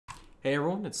Hey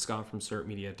everyone, it's Scott from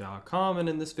certmedia.com, and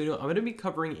in this video I'm going to be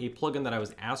covering a plugin that I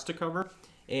was asked to cover,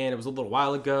 and it was a little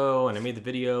while ago and I made the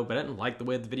video, but I didn't like the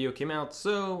way the video came out,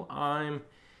 so I'm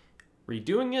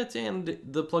redoing it, and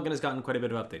the plugin has gotten quite a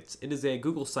bit of updates. It is a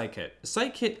Google Sitekit.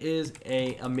 Sitekit is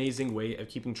an amazing way of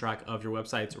keeping track of your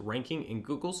website's ranking in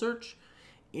Google search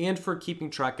and for keeping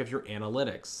track of your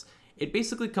analytics. It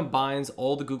basically combines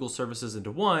all the Google services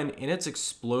into one, and it's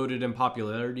exploded in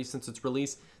popularity since its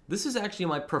release. This is actually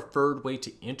my preferred way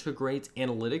to integrate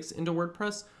analytics into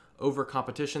WordPress over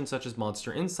competition such as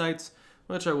Monster Insights,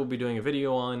 which I will be doing a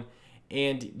video on,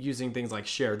 and using things like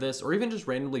Share This, or even just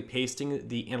randomly pasting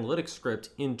the analytics script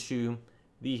into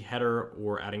the header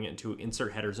or adding it into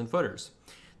insert headers and footers.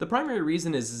 The primary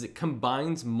reason is it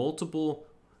combines multiple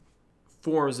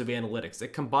forms of analytics.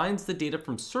 It combines the data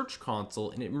from Search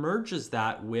Console and it merges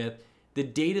that with the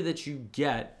data that you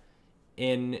get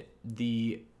in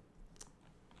the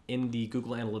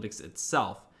Google Analytics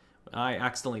itself. I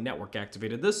accidentally network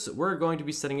activated this. We're going to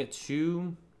be setting it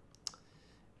to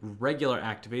regular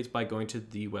activates by going to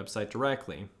the website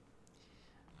directly.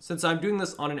 Since I'm doing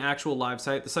this on an actual live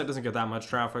site, the site doesn't get that much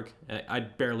traffic. I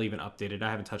barely even updated it.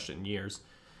 I haven't touched it in years.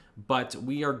 But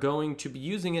we are going to be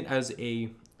using it as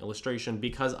a illustration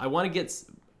because I want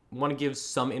to give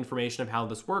some information of how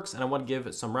this works, and I want to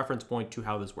give some reference point to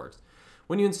how this works.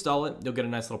 When you install it, you'll get a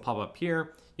nice little pop-up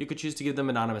here. You could choose to give them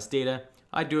anonymous data.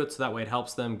 I do it so that way it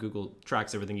helps them. Google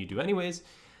tracks everything you do anyways.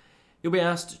 You'll be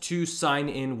asked to sign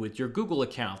in with your Google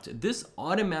account. This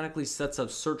automatically sets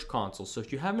up Search Console. So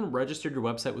if you haven't registered your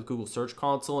website with Google Search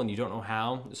Console and you don't know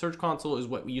how, Search Console is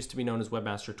what used to be known as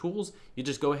Webmaster Tools. You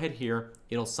just go ahead here,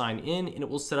 it'll sign in, and it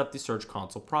will set up the Search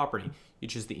Console property. You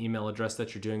choose the email address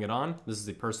that you're doing it on. This is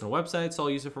a personal website, so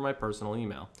I'll use it for my personal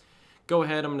email. Go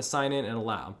ahead, I'm gonna sign in and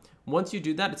allow. Once you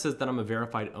do that, it says that I'm a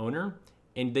verified owner,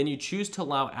 and then you choose to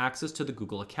allow access to the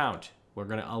Google account. We're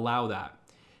gonna allow that.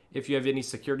 If you have any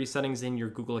security settings in your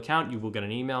Google account, you will get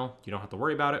an email. You don't have to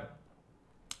worry about it.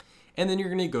 And then you're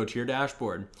going to go to your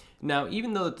dashboard. Now,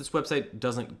 even though this website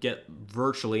doesn't get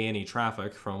virtually any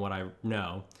traffic from what I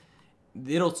know,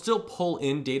 it'll still pull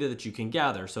in data that you can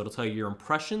gather. So it'll tell you your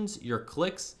impressions, your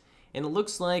clicks, and it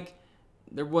looks like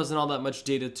there wasn't all that much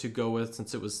data to go with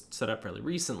since it was set up fairly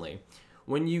recently.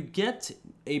 When you get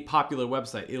a popular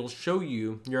website, it'll show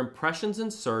you your impressions in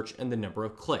search and the number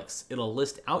of clicks. It'll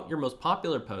list out your most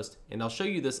popular post, and I'll show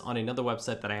you this on another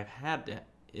website that I have had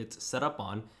it set up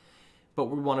on, but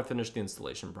we want to finish the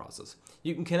installation process.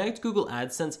 You can connect Google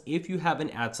AdSense if you have an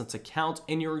AdSense account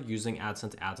and you're using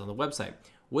AdSense ads on the website.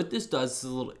 What this does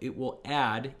is it will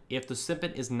add, if the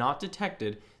snippet is not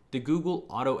detected, the Google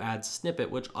Auto Ads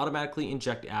snippet, which automatically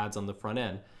inject ads on the front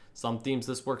end. Some themes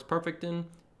this works perfect in,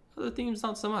 other themes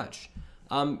not so much.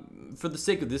 For the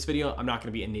sake of this video, I'm not going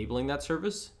to be enabling that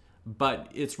service, but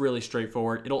it's really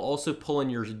straightforward. It'll also pull in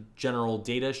your general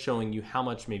data showing you how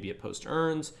much maybe a post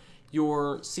earns,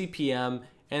 your CPM,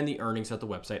 and the earnings that the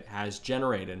website has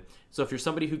generated. So if you're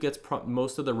somebody who gets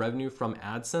most of the revenue from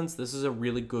AdSense, this is a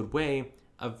really good way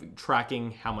of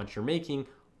tracking how much you're making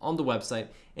on the website,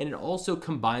 and it also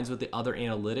combines with the other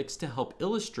analytics to help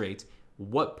illustrate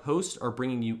what posts are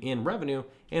bringing you in revenue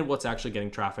and what's actually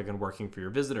getting traffic and working for your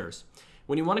visitors.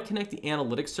 When you want to connect the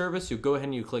analytics service, you go ahead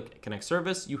and you click Connect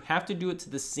Service. You have to do it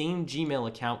to the same Gmail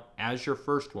account as your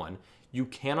first one. You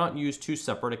cannot use two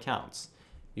separate accounts.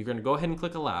 You're going to go ahead and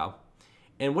click Allow.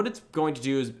 And what it's going to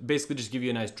do is basically just give you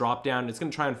a nice drop down. It's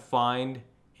going to try and find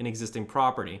an existing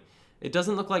property. It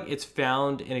doesn't look like it's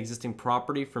found an existing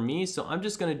property for me, so I'm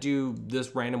just going to do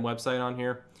this random website on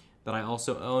here that I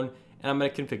also own, and I'm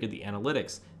going to configure the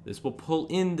analytics. This will pull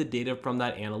in the data from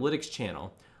that analytics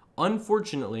channel.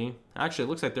 Unfortunately, actually it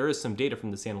looks like there is some data from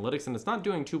this analytics and it's not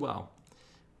doing too well.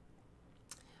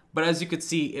 But as you can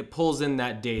see, it pulls in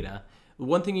that data.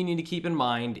 One thing you need to keep in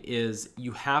mind is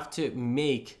you have to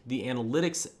make the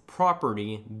analytics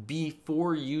property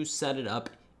before you set it up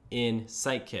in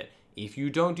Sitekit. If you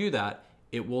don't do that,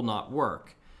 it will not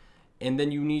work. And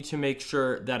then you need to make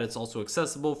sure that it's also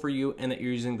accessible for you and that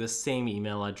you're using the same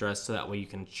email address so that way you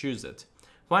can choose it.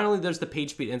 Finally, there's the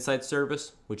PageSpeed Insights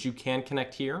service, which you can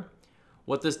connect here.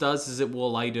 What this does is it will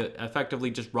allow you to effectively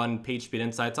just run PageSpeed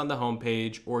Insights on the home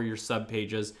page or your sub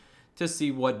pages to see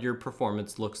what your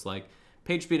performance looks like.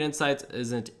 PageSpeed Insights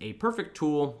isn't a perfect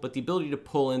tool, but the ability to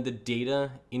pull in the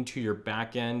data into your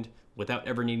backend without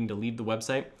ever needing to leave the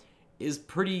website is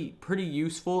pretty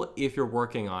useful if you're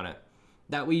working on it.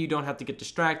 That way you don't have to get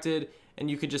distracted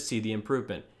and you can just see the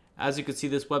improvement. As you can see,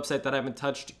 this website that I haven't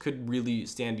touched could really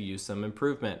stand to use some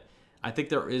improvement. I think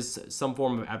there is some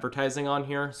form of advertising on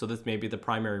here, so this may be the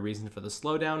primary reason for the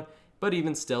slowdown, but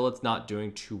even still, it's not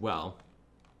doing too well.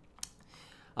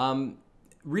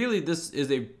 Really, this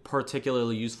is a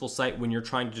particularly useful site when you're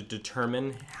trying to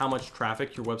determine how much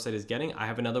traffic your website is getting. I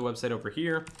have another website over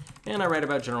here, and I write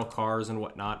about general cars and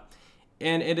whatnot.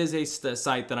 And it is a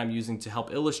site that I'm using to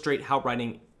help illustrate how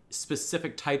writing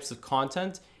specific types of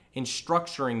content and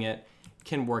structuring it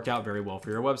can work out very well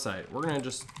for your website. We're gonna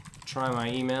just try my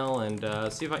email and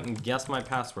see if I can guess my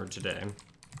password today.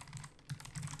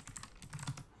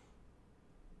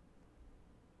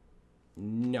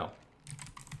 No.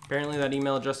 Apparently that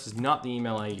email address is not the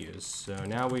email I use, so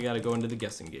now we gotta go into the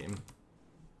guessing game.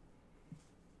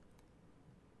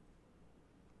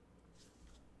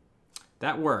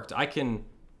 That worked. I can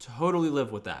totally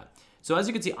live with that. So as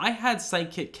you can see, I had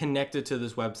Sitekit connected to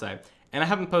this website, and I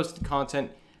haven't posted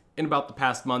content in about the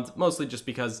past month, mostly just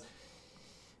because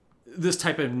this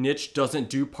type of niche doesn't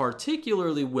do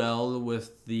particularly well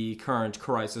with the current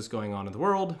crisis going on in the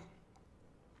world.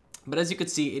 But as you can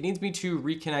see, it needs me to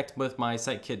reconnect with my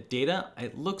Sitekit data.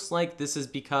 It looks like this is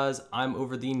because I'm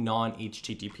over the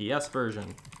non-HTTPS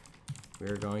version.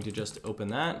 We're going to just open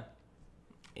that.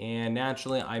 And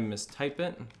naturally, I mistype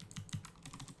it.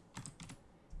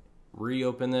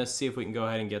 Reopen this, see if we can go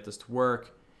ahead and get this to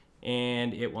work.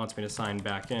 And it wants me to sign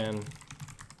back in.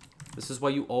 This is why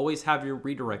you always have your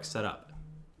redirect set up.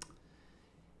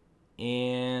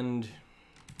 And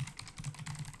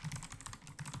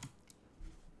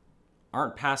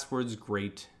aren't passwords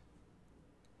great?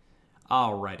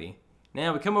 Alrighty.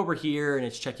 Now we come over here and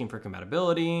it's checking for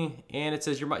compatibility, and it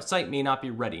says your site may not be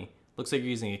ready. Looks like you're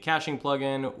using a caching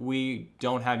plugin. We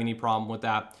don't have any problem with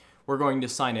that. We're going to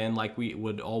sign in like we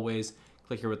would always.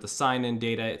 Click here with the sign in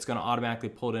data. It's going to automatically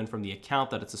pull it in from the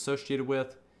account that it's associated with.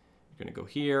 You're going to go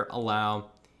here, allow,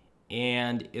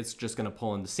 and it's just going to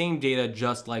pull in the same data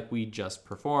just like we just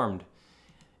performed.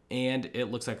 And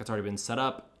it looks like it's already been set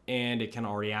up, and it can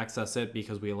already access it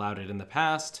because we allowed it in the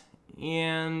past,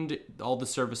 and all the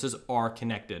services are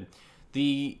connected.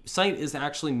 The site is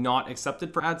actually not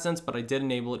accepted for AdSense, but I did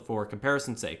enable it for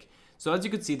comparison's sake. So as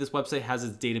you can see, this website has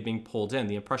its data being pulled in.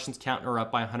 The impressions count are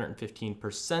up by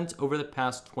 115% over the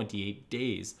past 28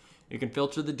 days. You can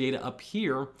filter the data up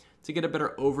here to get a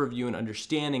better overview and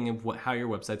understanding of how your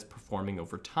website's performing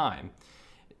over time.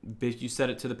 If you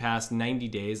set it to the past 90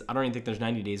 days, I don't even think there's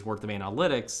 90 days worth of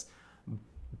analytics,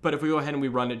 but if we go ahead and we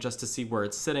run it just to see where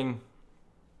it's sitting,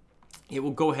 it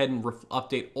will go ahead and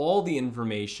update all the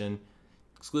information,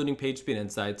 excluding PageSpeed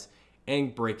insights,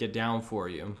 and break it down for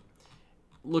you.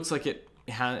 Looks like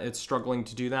it's struggling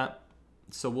to do that,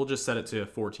 so we'll just set it to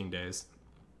 14 days.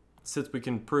 Since we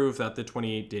can prove that the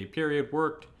 28-day period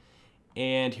worked,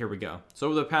 and here we go. So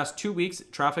over the past 2 weeks,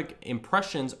 traffic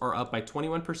impressions are up by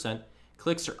 21%,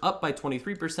 clicks are up by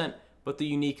 23%, but the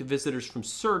unique visitors from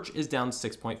search is down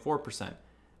 6.4%.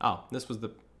 Oh,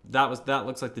 that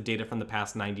looks like the data from the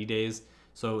past 90 days.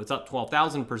 So it's up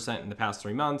 12,000% in the past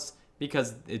 3 months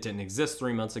because it didn't exist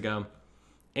 3 months ago.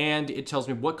 And it tells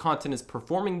me what content is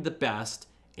performing the best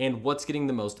and what's getting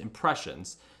the most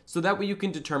impressions. So that way you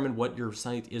can determine what your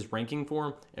site is ranking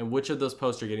for and which of those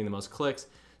posts are getting the most clicks.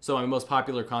 So my most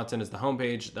popular content is the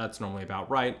homepage. That's normally about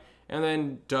right. And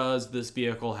then does this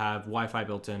vehicle have Wi-Fi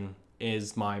built in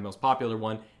is my most popular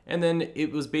one. And then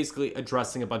it was basically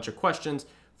addressing a bunch of questions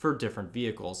for different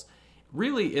vehicles.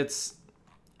 Really, it's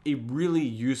a really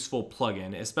useful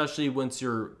plugin, especially once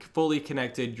you're fully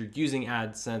connected, you're using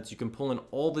AdSense, you can pull in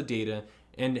all the data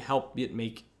and help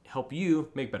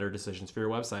you make better decisions for your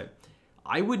website.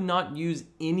 I would not use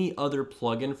any other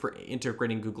plugin for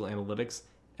integrating Google Analytics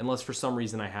unless for some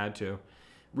reason I had to.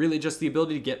 Really just the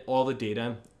ability to get all the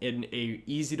data in a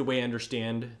easy to way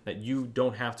understand that you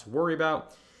don't have to worry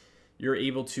about. You're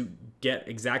able to get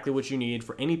exactly what you need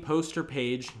for any post or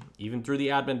page, even through the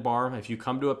admin bar. If you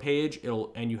come to a page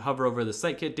and you hover over the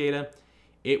Sitekit data,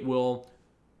 it will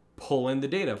pull in the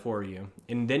data for you.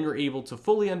 And then you're able to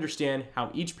fully understand how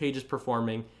each page is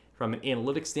performing from an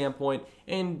analytics standpoint,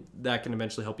 and that can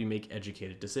eventually help you make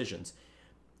educated decisions.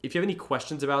 If you have any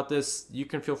questions about this, you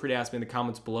can feel free to ask me in the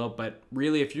comments below, but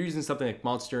really if you're using something like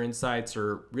Monster Insights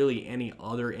or really any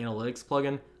other analytics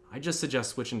plugin, I just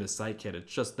suggest switching to Sitekit.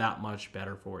 It's just that much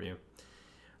better for you.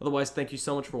 Otherwise, thank you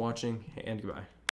so much for watching, and goodbye.